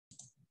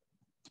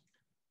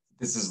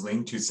This is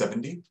LING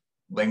 270,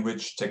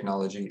 Language,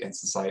 Technology, and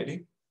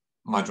Society,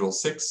 Module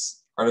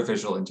 6,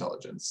 Artificial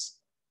Intelligence.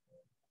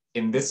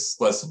 In this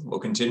lesson, we'll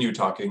continue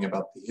talking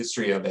about the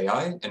history of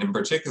AI, and in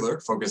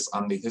particular, focus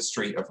on the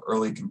history of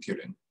early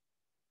computing.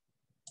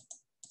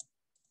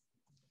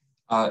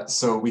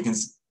 So we can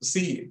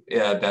see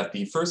that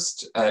the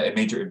first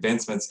major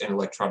advancements in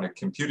electronic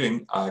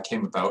computing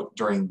came about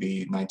during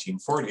the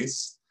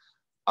 1940s.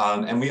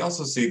 And we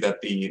also see that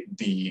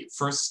the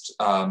first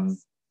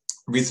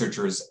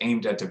researchers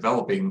aimed at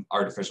developing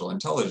artificial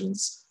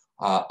intelligence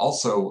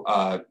also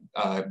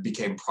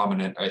became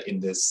prominent in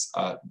this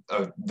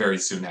very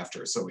soon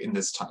after, so in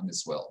this time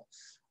as well.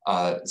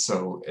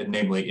 So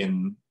namely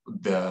in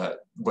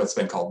what's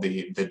been called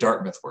the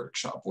Dartmouth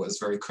workshop was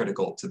very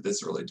critical to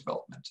this early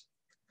development.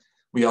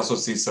 We also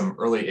see some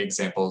early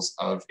examples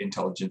of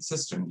intelligent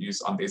system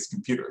used on base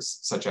computers,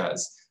 such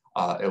as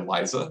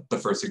ELIZA, the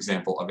first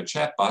example of a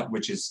chatbot,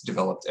 which is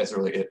developed as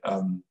early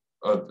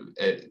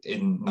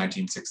in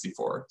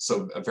 1964,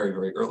 so very,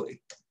 very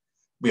early.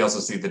 We also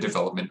see the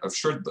development of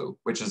Shrdlu,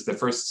 which is the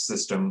first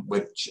system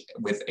with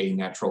a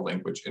natural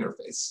language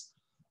interface.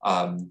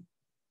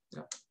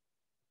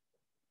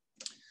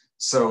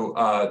 So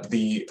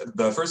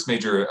the first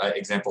major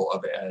example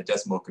of a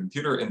decimal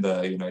computer in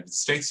the United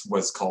States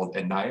was called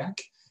ENIAC.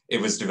 It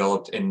was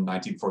developed in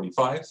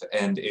 1945,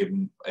 and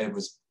it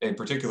was in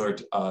particular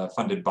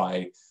funded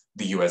by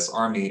the US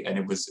Army, and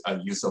it was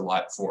used a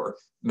lot for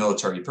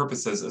military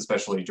purposes,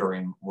 especially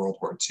during World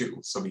War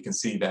II. So we can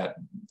see that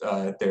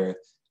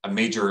a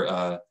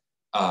major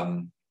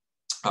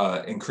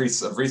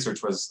increase of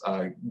research was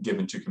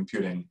given to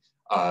computing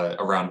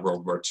around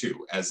World War II,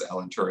 as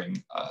Alan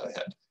Turing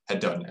had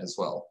done as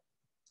well.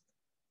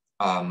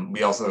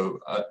 We also,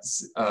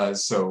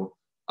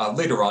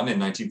 later on in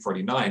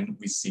 1949,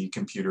 we see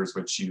computers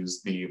which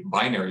use the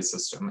binary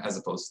system as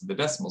opposed to the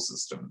decimal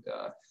system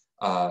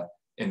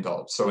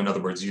enveloped. So in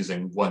other words,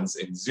 using ones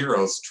and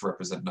zeros to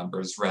represent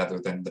numbers rather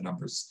than the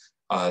numbers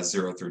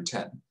 0 through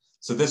 10.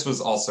 So this was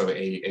also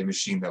a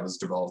machine that was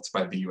developed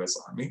by the US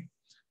Army.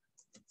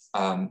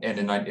 And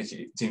in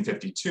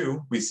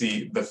 1852, we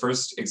see the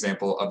first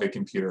example of a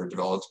computer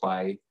developed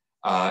by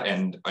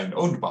and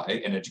owned by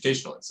an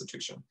educational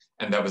institution.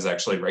 And that was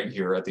actually right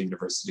here at the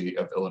University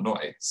of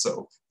Illinois.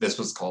 So this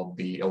was called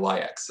the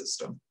ELIAC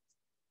system.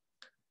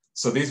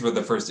 So these were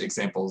the first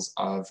examples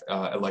of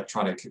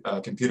electronic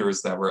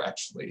computers that were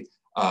actually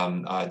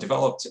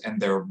developed, and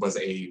there was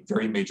a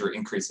very major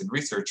increase in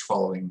research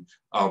following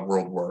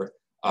World War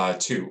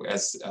II.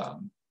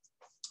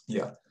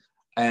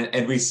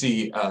 And we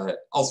see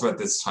also at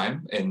this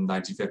time in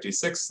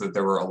 1956 that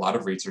there were a lot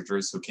of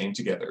researchers who came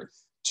together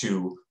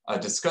to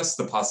discuss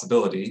the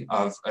possibility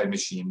of a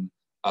machine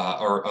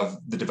or of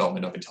the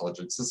development of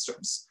intelligent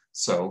systems.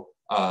 So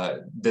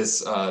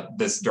this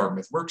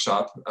Dartmouth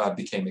workshop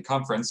became a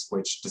conference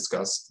which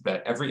discussed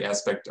that every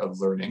aspect of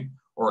learning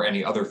or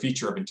any other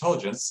feature of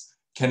intelligence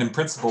can in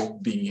principle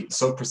be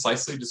so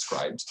precisely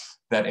described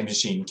that a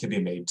machine can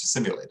be made to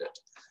simulate it.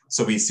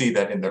 So we see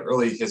that in the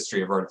early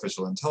history of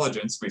artificial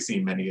intelligence, we see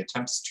many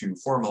attempts to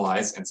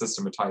formalize and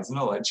systematize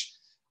knowledge.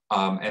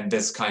 And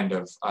this kind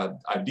of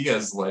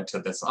ideas led to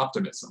this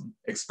optimism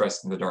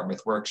expressed in the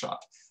Dartmouth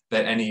workshop,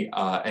 that any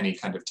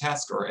kind of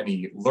task or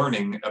any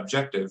learning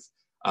objective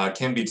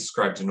can be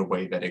described in a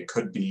way that it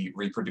could be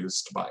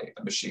reproduced by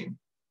a machine.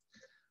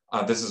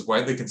 This is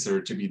widely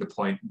considered to be the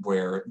point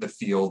where the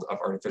field of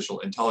artificial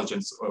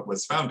intelligence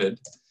was founded,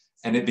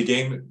 and it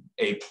became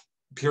a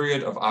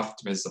period of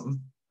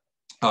optimism.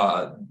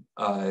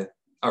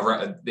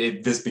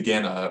 This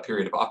began a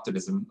period of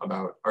optimism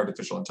about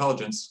artificial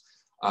intelligence,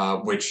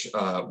 which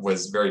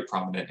was very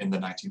prominent in the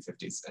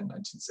 1950s and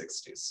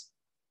 1960s.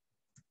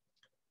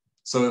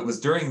 So it was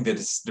during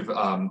this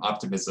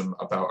optimism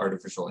about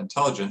artificial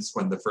intelligence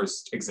when the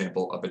first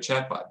example of a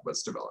chatbot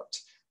was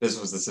developed. This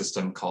was a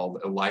system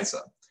called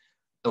ELIZA.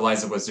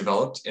 ELIZA was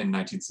developed in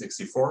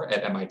 1964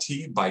 at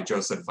MIT by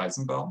Joseph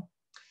Weizenbaum.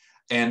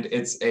 And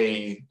it's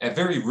a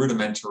very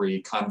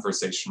rudimentary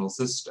conversational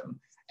system.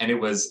 And it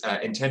was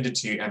intended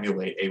to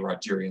emulate a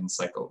Rogerian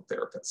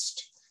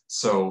psychotherapist.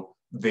 So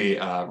the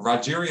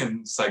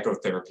Rogerian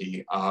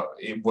psychotherapy,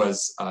 it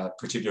was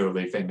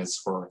particularly famous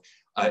for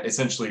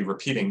essentially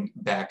repeating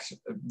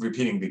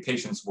the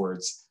patient's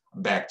words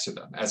back to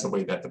them as a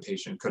way that the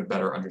patient could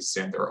better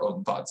understand their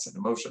own thoughts and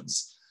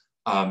emotions.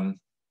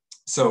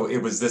 So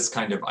it was this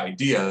kind of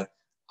idea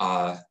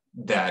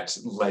that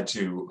led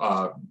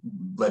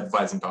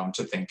Weizenbaum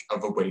to think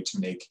of a way to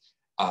make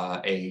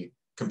a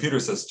computer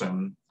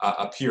system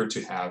appear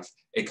to have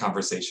a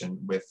conversation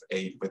with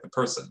a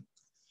person.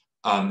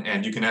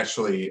 And you can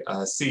actually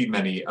see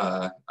many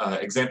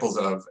examples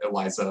of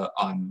ELIZA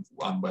on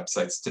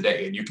websites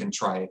today, and you can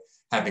try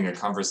having a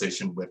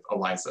conversation with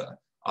ELIZA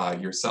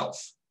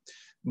yourself.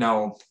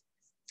 Now,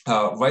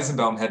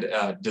 Weizenbaum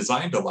had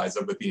designed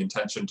ELIZA with the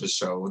intention to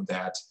show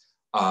that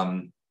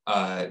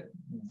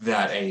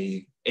that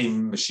a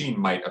machine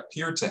might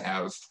appear to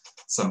have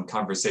some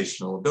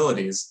conversational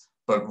abilities,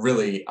 but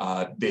really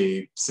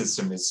the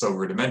system is so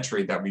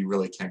rudimentary that we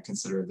really can't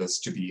consider this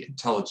to be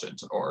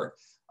intelligent or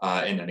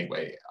in any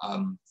way.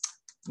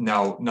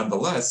 Now,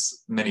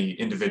 nonetheless, many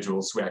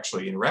individuals who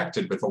actually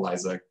interacted with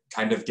ELIZA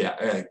kind of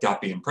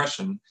got the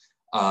impression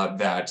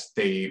that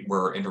they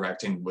were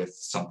interacting with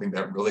something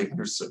that really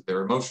understood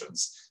their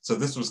emotions. So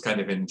this was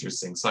kind of an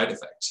interesting side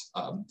effect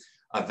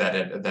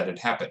that had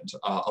happened.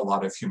 A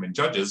lot of human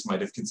judges might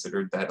have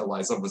considered that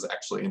ELIZA was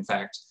actually, in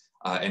fact,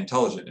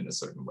 intelligent in a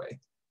certain way.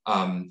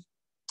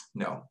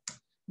 No.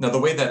 Now,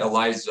 the way that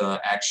ELIZA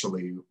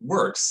actually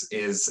works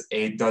is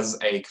it does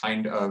a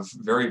kind of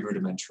very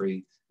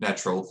rudimentary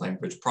natural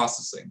language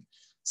processing.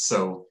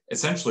 So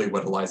essentially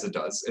what ELIZA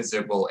does is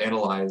it will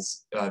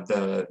analyze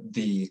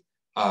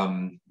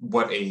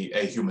what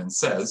a human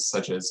says,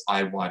 such as,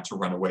 I want to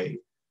run away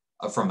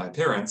from my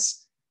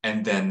parents,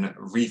 and then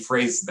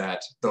rephrase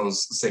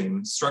those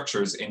same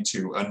structures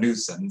into a new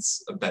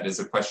sentence that is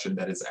a question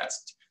that is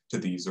asked to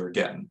the user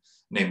again.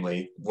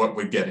 Namely, what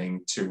would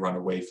getting to run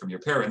away from your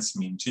parents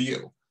mean to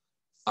you?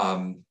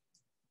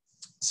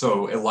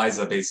 So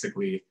ELIZA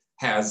basically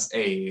has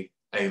a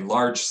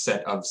large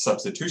set of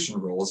substitution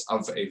rules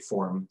of a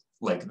form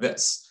like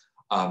this,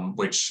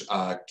 which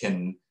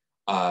can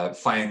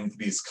find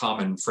these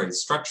common phrase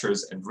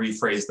structures and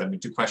rephrase them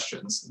into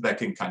questions that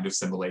can kind of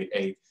simulate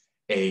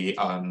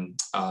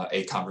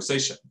a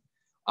conversation.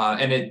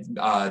 And it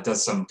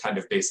does some kind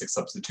of basic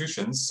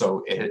substitutions.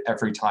 So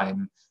every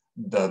time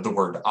the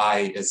word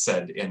I is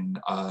said in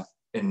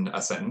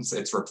a sentence,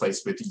 it's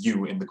replaced with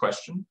you in the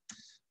question.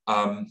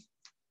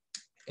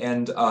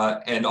 And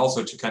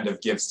also to kind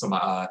of give some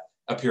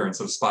appearance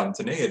of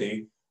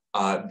spontaneity,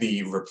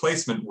 the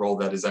replacement role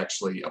that is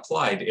actually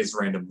applied is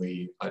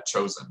randomly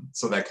chosen.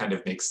 So that kind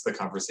of makes the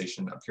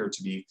conversation appear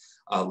to be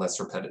less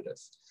repetitive.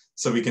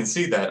 So we can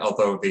see that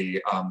although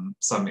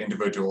some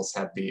individuals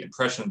had the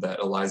impression that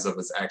ELIZA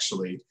was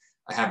actually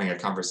having a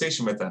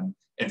conversation with them,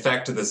 in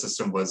fact, the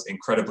system was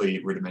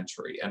incredibly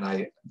rudimentary. And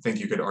I think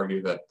you could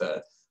argue that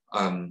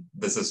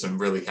the system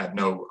really had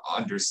no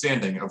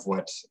understanding of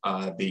what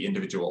the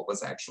individual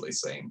was actually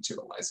saying to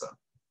ELIZA.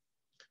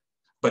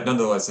 But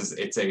nonetheless,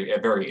 it's a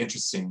very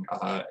interesting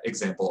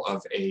example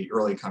of an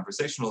early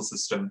conversational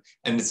system,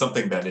 and it's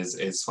something that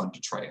is fun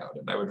to try out,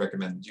 and I would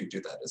recommend you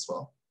do that as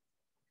well.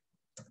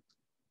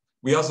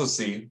 We also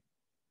see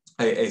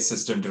a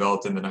system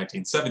developed in the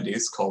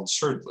 1970s called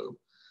Sherdlu.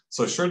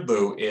 So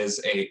Sherdlu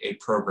is a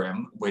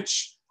program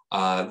which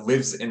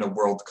lives in a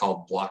world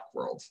called Block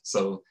World.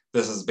 So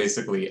this is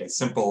basically a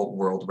simple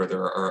world where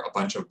there are a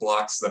bunch of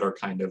blocks that are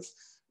kind of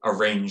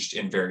arranged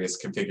in various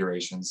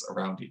configurations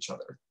around each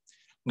other.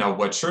 Now,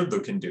 what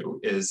Sherdlu can do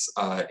is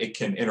it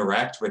can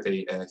interact with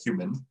a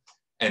human,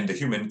 and the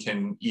human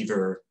can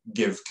either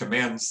give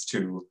commands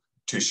to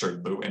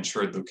Sherdlu, and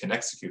Sherdlu can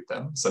execute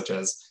them, such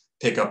as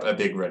pick up a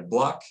big red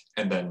block,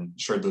 and then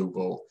Sherdlu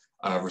will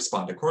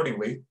respond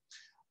accordingly.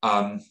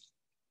 And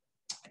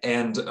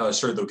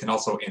Sherdlu can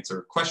also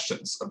answer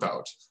questions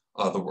about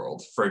the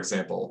world. For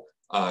example,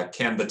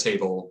 can the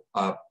table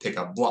pick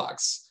up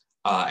blocks?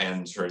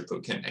 And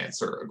Sherdlu can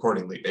answer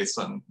accordingly based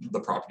on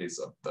the properties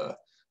of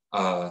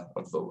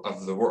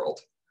the world.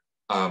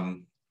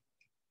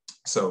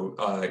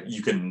 So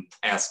you can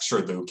ask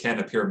Sherdlu, can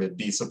a pyramid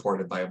be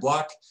supported by a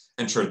block?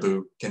 And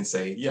Sherdlu can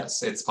say,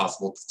 yes, it's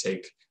possible to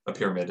take a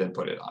pyramid and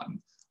put it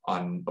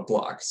on a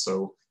block.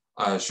 So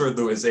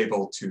Sherdlu is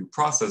able to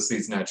process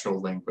these natural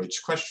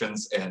language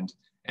questions and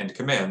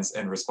commands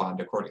and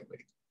respond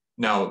accordingly.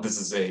 Now, this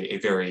is a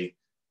very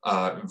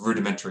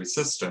rudimentary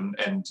system,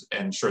 and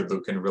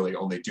Sherdlu can really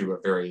only do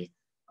a very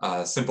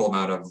simple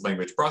amount of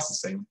language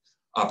processing.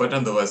 But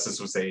nonetheless, this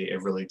was a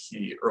really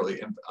key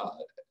early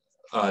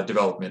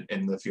development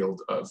in the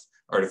field of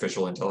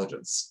artificial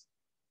intelligence.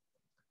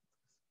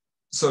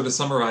 So to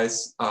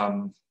summarize,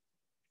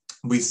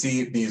 we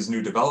see these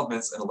new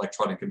developments in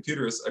electronic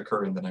computers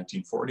occur in the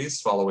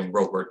 1940s following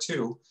World War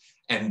II,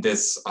 and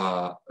this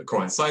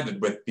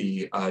coincided with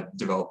the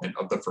development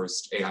of the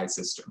first AI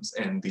systems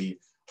and the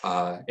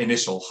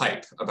initial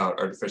hype about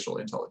artificial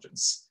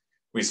intelligence.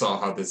 We saw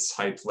how this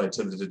hype led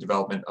to the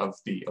development of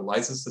the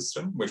ELIZA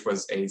system, which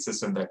was a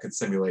system that could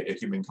simulate a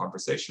human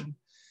conversation,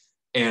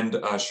 and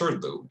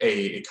Sherdlu,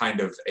 a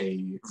kind of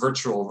a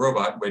virtual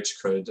robot which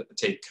could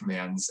take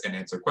commands and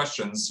answer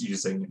questions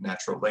using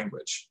natural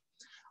language.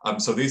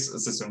 So these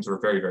systems were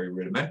very, very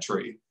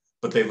rudimentary,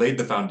 but they laid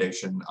the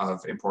foundation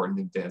of important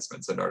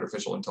advancements in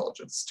artificial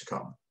intelligence to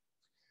come.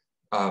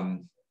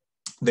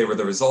 They were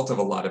the result of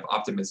a lot of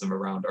optimism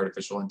around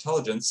artificial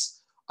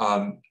intelligence.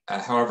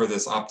 However,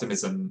 this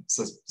optimism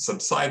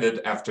subsided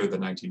after the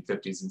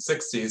 1950s and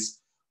 60s,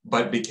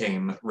 but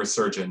became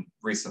resurgent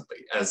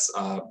recently, as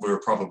we're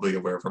probably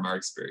aware from our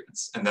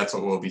experience. And that's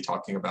what we'll be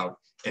talking about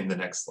in the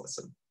next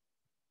lesson.